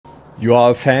You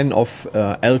are a fan of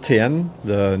LTN,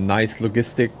 the nice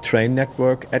logistic train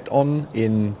network add-on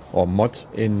in or mod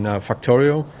in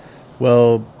Factorio?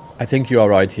 Well, I think you are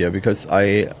right here because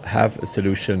I have a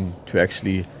solution to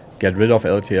actually get rid of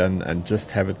LTN and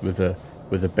just have it with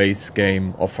a base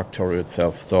game of Factorio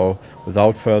itself. So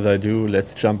without further ado,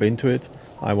 let's jump into it.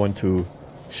 I want to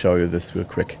show you this real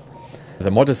quick. The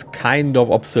mod is kind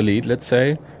of obsolete, let's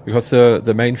say, because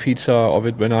the main feature of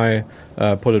it, when I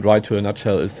put it right to a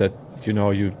nutshell, is that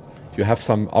you have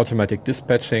some automatic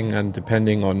dispatching, and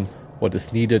depending on what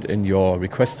is needed in your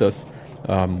requesters,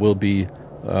 will be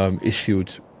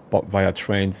issued via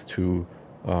trains to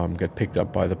get picked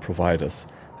up by the providers.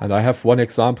 And I have one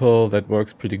example that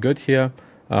works pretty good here.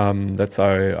 That's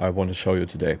I want to show you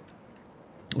today.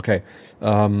 Okay,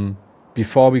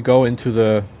 before we go into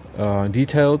the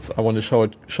details, I want to show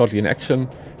it shortly in action.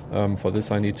 For this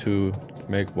I need to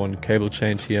make one cable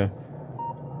change here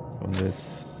from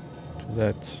this to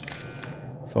that.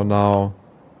 So now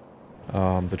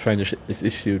the train is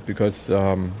issued because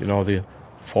the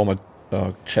former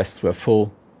chests were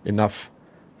full enough.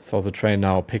 So the train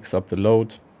now picks up the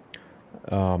load.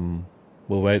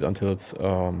 We'll wait until it's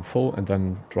full and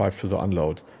then drive to the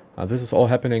unload. This is all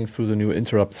happening through the new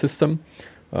interrupt system.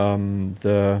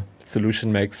 The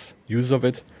solution makes use of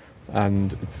it,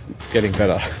 and it's getting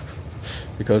better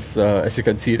because as you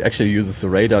can see, it actually uses the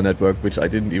radar network, which I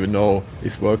didn't even know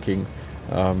is working,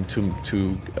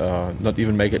 to not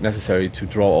even make it necessary to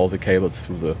draw all the cables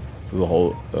through the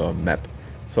whole map.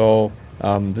 So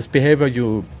this behavior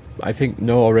you I think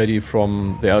know already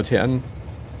from the LTN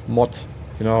mod.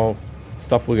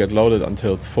 Stuff will get loaded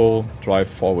until it's full, drive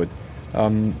forward.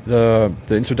 The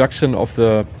introduction of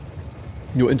the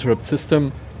new interrupt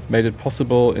system made it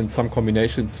possible in some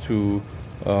combinations to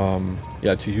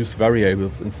use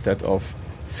variables instead of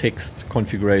fixed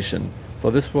configuration.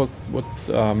 So this was what's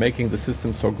making the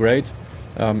system so great,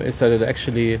 is that it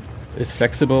actually is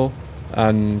flexible,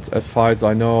 and as far as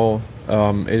I know,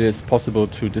 it is possible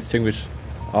to distinguish.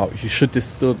 You should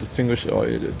still distinguish or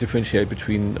differentiate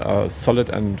between solid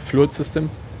and fluid system,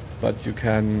 but you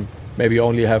can maybe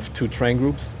only have two train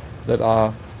groups that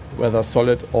are whether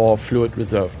solid or fluid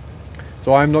reserved.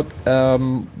 So I'm not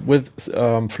with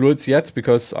fluids yet,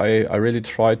 because I really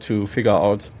try to figure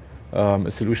out a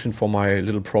solution for my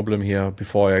little problem here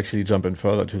before I actually jump in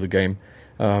further to the game.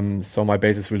 So my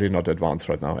base is really not advanced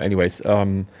right now. Anyways,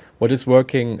 what is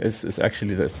working is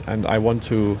actually this, and I want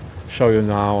to show you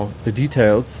now the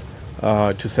details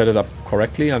to set it up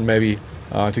correctly, and maybe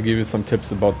to give you some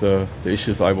tips about the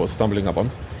issues I was stumbling upon.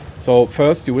 So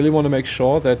first, you really want to make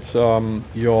sure that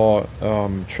your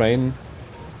train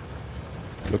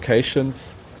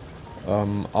locations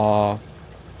are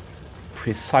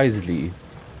precisely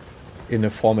in a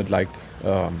format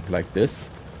like this.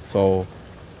 So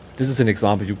this is an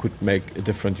example. You could make a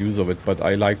different use of it, but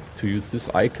I like to use this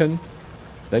icon.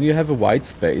 Then you have a white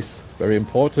space, very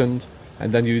important,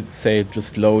 and then you say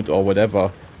just load or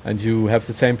whatever, and you have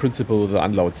the same principle with the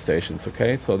unload stations.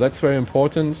 Okay, so that's very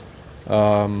important.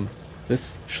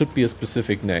 This should be a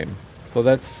specific name. So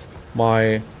that's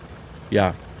my,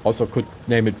 also could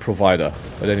name it provider,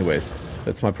 but anyways,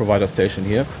 that's my provider station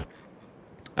here.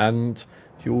 And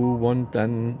you want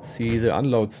then see the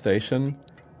unload station,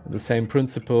 the same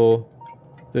principle,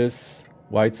 this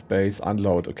white space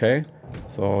unload. Okay,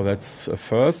 so that's a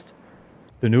first.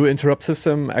 The new interrupt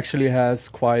system actually has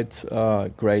quite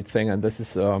a great thing, and this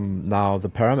is now the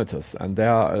parameters, and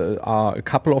there are a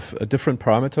couple of different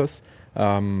parameters.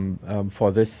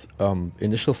 For this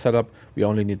initial setup, we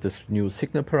only need this new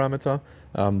signal parameter.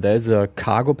 There's a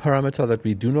cargo parameter that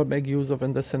we do not make use of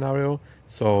in this scenario,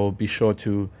 so be sure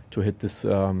to hit this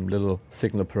little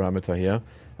signal parameter here.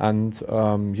 And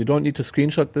you don't need to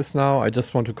screenshot this now. I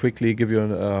just want to quickly give you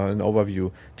an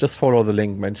overview. Just follow the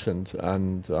link mentioned,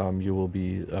 and you will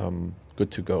be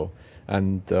good to go.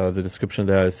 And the description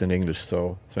there is in English,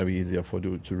 so it's maybe easier for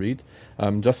you to read.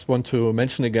 Just want to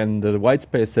mention again the white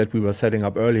space that we were setting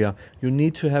up earlier. You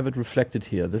need to have it reflected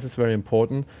here. This is very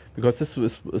important, because this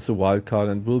is a wildcard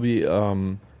and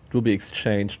will be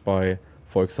exchanged by,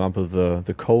 for example,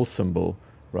 the co symbol,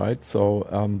 right? So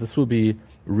this will be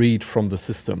read from the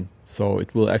system. So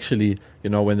it will actually,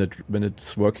 when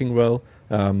it's working well,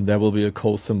 there will be a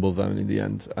co symbol then in the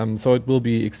end. So it will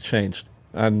be exchanged.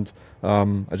 And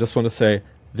I just want to say,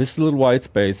 this little white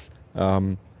space,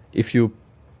 if you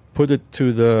put it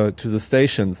to the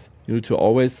stations, you need to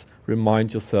always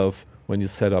remind yourself when you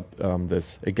set up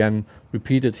this. Again,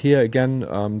 repeat it here again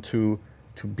to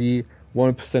be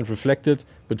 100% reflected,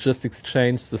 but just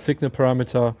exchange the signal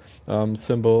parameter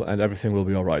symbol and everything will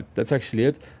be all right. That's actually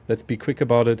it. Let's be quick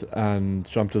about it and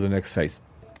jump to the next phase.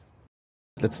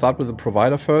 let's start with the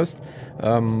provider first.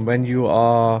 When you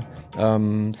are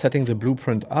setting the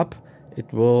blueprint up,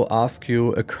 it will ask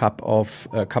you a couple of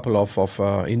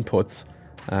inputs,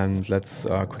 and let's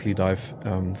quickly dive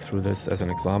through this as an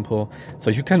example. So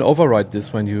you can override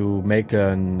this when you make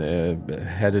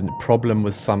had a problem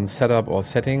with some setup or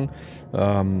setting.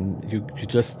 You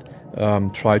just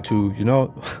try to, you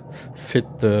know, fit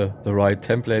the right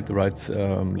template, the right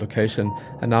location,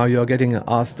 and now you're getting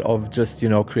asked of just, you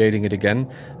know, creating it again.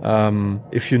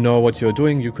 If you know what you're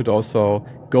doing, you could also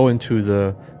go into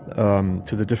the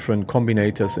to the different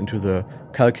combinators, into the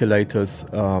calculators,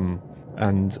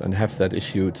 and have that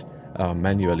issued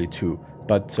manually too.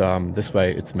 But this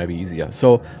way it's maybe easier.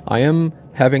 So I am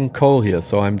having coal here,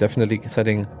 so I'm definitely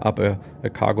setting up a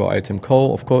cargo item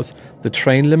coal. Of course, the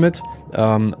train limit,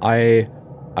 I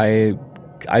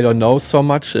don't know so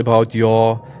much about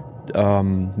your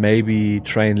maybe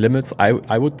train limits.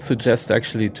 I would suggest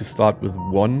actually to start with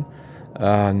 1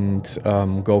 and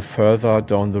go further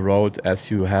down the road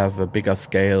as you have a bigger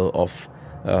scale of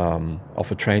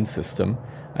a train system,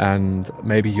 and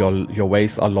maybe your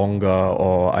ways are longer,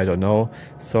 or I don't know.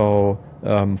 So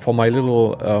for my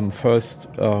little first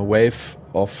wave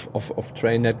of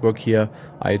train network here,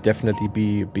 I definitely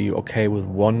be okay with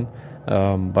 1.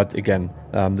 But again,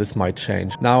 this might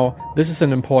change. Now, this is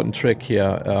an important trick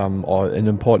here, or an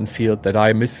important field that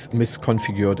I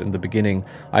misconfigured in the beginning.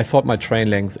 I thought my train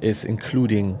length is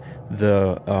including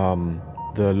the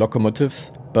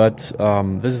locomotives, but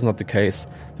this is not the case.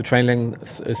 The train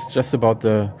length is just about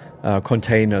the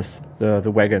containers,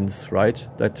 the wagons, right,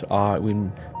 that are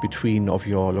in between of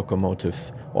your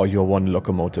locomotives, or your one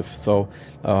locomotive. So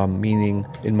meaning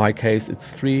in my case it's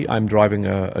 3. I'm driving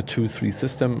a 2-3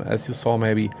 system, as you saw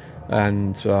maybe,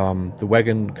 and the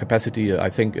wagon capacity, I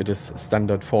think it is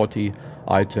standard 40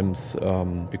 items,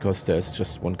 because there's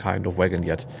just one kind of wagon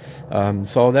yet.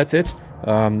 So that's it.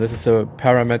 This is a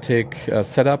parametric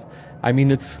setup. I mean,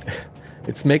 it's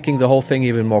making the whole thing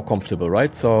even more comfortable,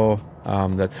 right? So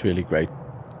that's really great.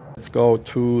 Let's go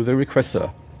to the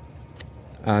requester,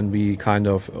 and we kind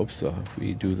of,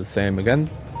 we do the same again.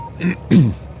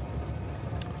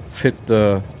 Fit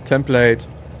the template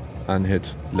and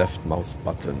hit left mouse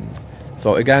button.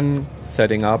 So again,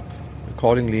 setting up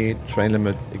accordingly. Train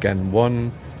limit again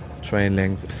 1, train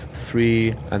length is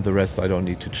 3, and the rest I don't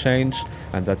need to change,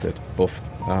 and that's it. Both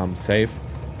save.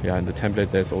 Yeah, in the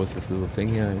template there's always this little thing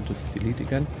here, just delete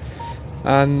again.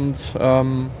 And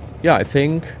yeah, I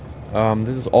think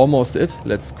this is almost it.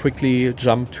 Let's quickly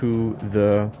jump to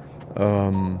the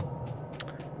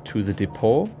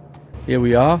depot. Here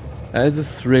we are. This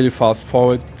is really fast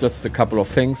forward. Just a couple of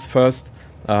things. First,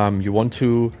 you want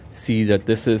to see that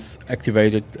this is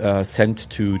activated, sent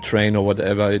to train, or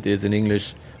whatever it is in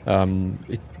English.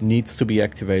 It needs to be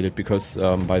activated because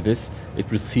by this it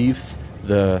receives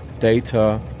the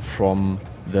data from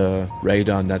the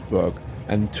radar network,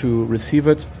 and to receive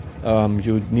it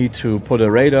you need to put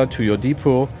a radar to your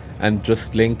depot and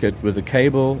just link it with a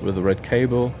cable, with a red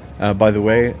cable. By the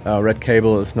way, red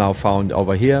cable is now found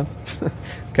over here.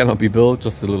 Cannot be built,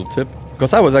 just a little tip,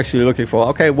 because I was actually looking for,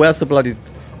 okay, where's the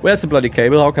bloody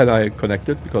cable, how can I connect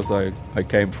it, because I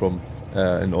came from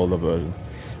an older version.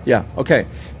 Yeah, okay,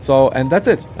 so, and that's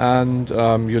it. And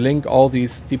you link all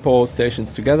these depot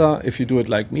stations together. If you do it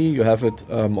like me, you have it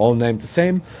all named the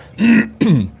same.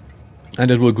 And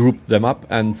it will group them up,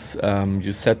 and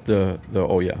you set the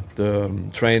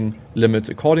train limit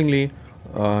accordingly.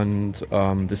 And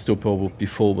this depot will be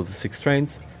full with the 6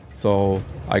 trains. So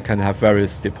I can have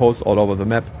various depots all over the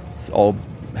map, all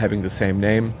having the same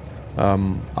name.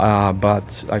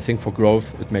 But I think for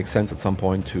growth, it makes sense at some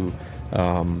point to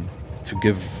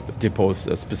give depots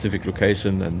a specific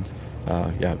location, and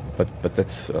yeah, but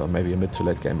that's maybe a mid to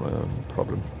late game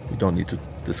problem we don't need to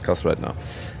discuss right now.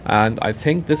 And I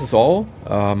think this is all.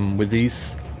 With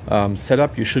these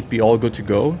setup, you should be all good to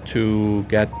go to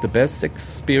get the best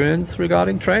experience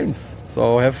regarding trains.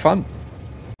 So have fun.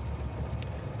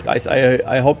 Guys,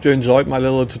 I hope you enjoyed my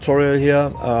little tutorial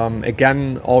here.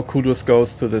 Again, all kudos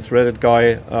goes to this Reddit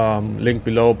guy, link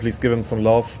below. Please give him some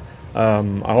love.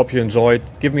 I hope you enjoyed.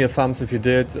 Give me a thumbs if you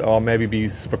did, or maybe be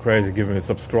super crazy, give me a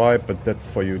subscribe, but that's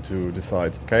for you to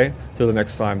decide, okay? Till the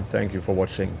next time, thank you for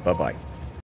watching, bye bye.